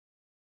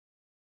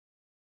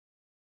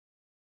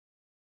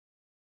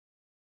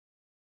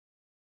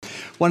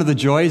One of the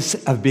joys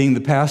of being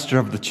the pastor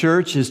of the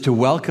church is to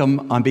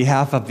welcome, on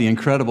behalf of the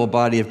incredible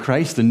body of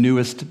Christ, the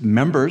newest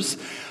members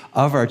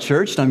of our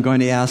church. And I'm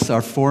going to ask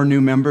our 4 new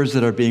members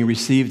that are being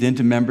received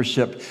into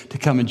membership to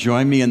come and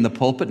join me in the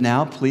pulpit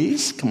now,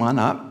 please. Come on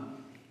up.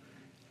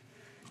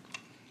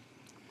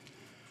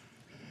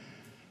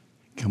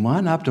 Come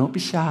on up, don't be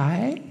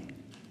shy.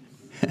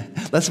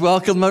 Let's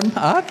welcome them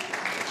up.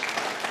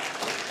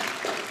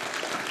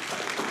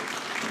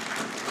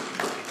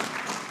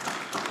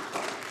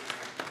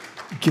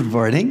 Good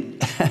morning,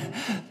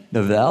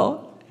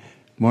 Novelle.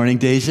 Morning,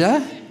 Deja.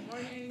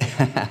 Morning.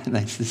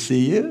 Nice to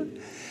see you.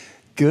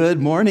 Good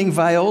morning,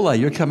 Viola.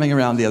 You're coming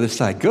around the other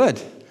side. Good.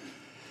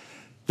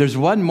 There's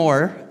one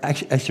more,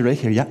 actually right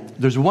here, yeah.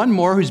 There's one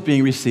more who's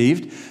being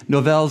received,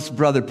 Novelle's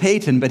brother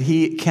Peyton, but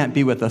he can't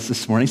be with us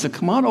this morning, so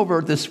come on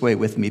over this way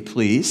with me,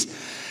 please.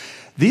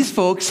 These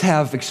folks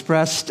have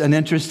expressed an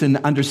interest in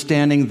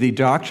understanding the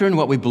doctrine,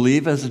 what we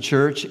believe as a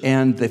church,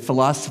 and the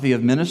philosophy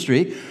of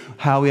ministry,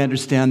 how we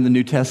understand the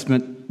New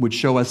Testament would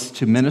show us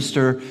to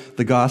minister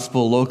the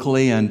gospel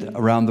locally and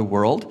around the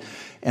world.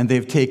 And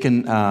they've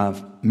taken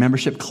a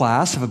membership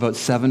class of about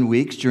 7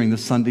 weeks during the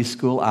Sunday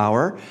school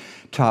hour,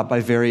 taught by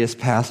various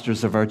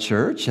pastors of our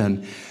church.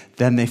 And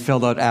then they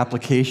filled out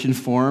application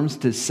forms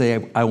to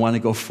say, I want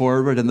to go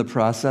forward in the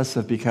process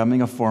of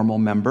becoming a formal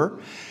member.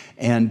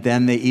 And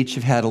then they each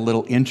have had a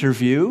little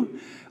interview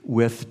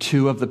with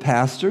 2 of the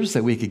pastors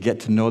that we could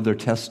get to know their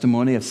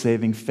testimony of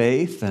saving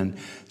faith and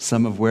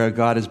some of where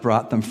God has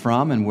brought them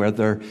from and where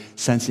they're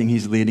sensing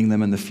He's leading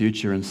them in the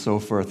future and so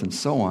forth and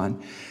so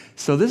on.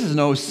 So this is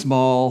no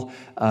small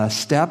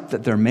step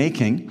that they're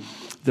making.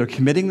 They're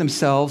committing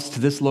themselves to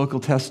this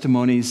local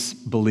testimony's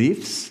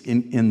beliefs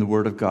in the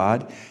Word of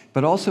God,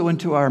 but also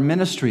into our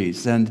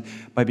ministries. And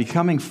by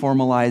becoming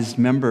formalized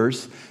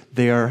members,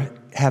 they are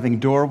having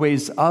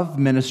doorways of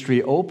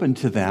ministry open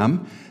to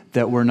them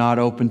that were not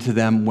open to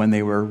them when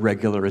they were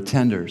regular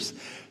attenders.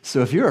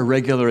 So if you're a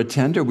regular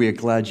attender, we are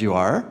glad you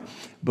are,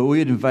 but we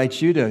would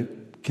invite you to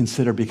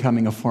consider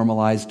becoming a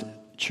formalized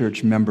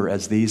church member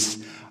as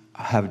these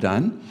have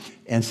done,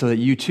 and so that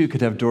you too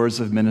could have doors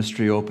of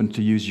ministry open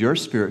to use your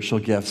spiritual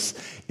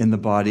gifts in the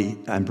body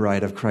and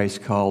bride of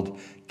Christ called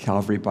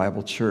Calvary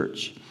Bible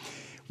Church.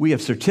 We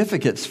have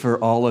certificates for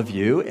all of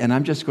you, and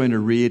I'm just going to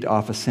read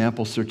off a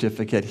sample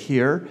certificate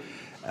here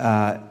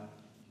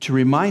to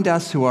remind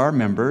us who are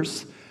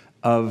members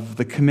of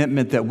the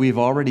commitment that we've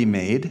already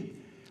made,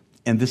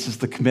 and this is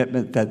the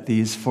commitment that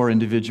these 4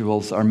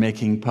 individuals are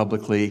making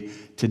publicly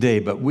today.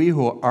 But we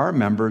who are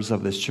members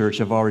of this church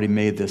have already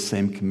made this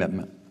same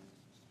commitment.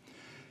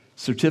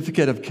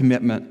 Certificate of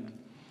commitment.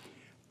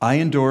 I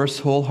endorse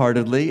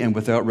wholeheartedly and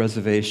without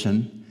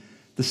reservation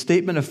the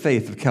statement of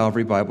faith of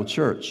Calvary Bible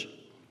Church.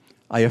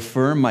 I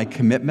affirm my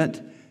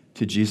commitment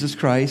to Jesus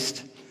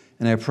Christ,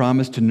 and I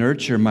promise to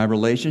nurture my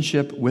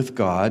relationship with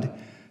God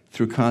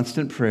through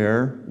constant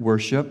prayer,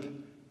 worship,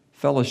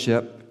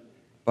 fellowship,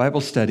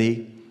 Bible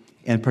study,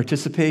 and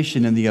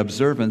participation in the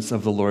observance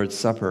of the Lord's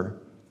Supper.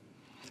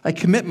 I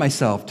commit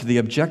myself to the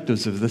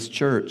objectives of this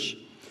church,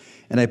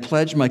 and I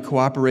pledge my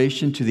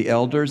cooperation to the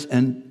elders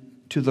and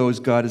to those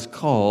God has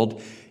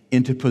called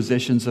into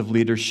positions of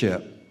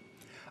leadership.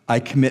 I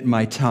commit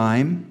my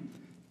time,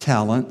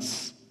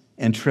 talents,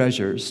 and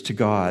treasures to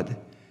God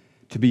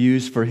to be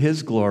used for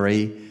His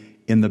glory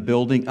in the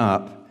building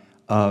up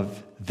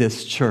of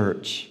this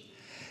church.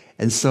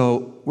 And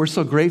so we're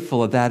so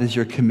grateful that is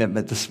your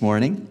commitment this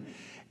morning,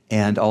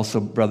 and also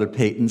Brother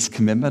Peyton's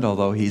commitment,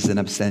 although he's in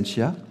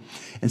absentia.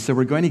 And so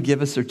we're going to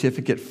give a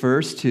certificate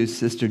first to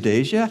Sister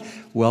Deja.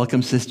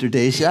 Welcome, Sister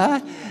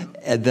Deja.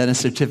 And then a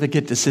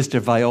certificate to Sister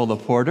Viola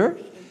Porter.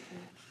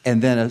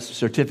 And then a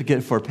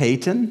certificate for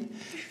Peyton,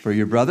 for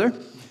your brother.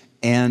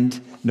 And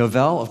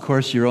Novelle, of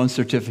course, your own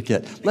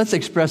certificate. Let's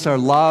express our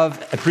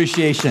love,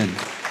 appreciation.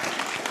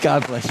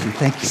 God bless you.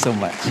 Thank you so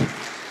much.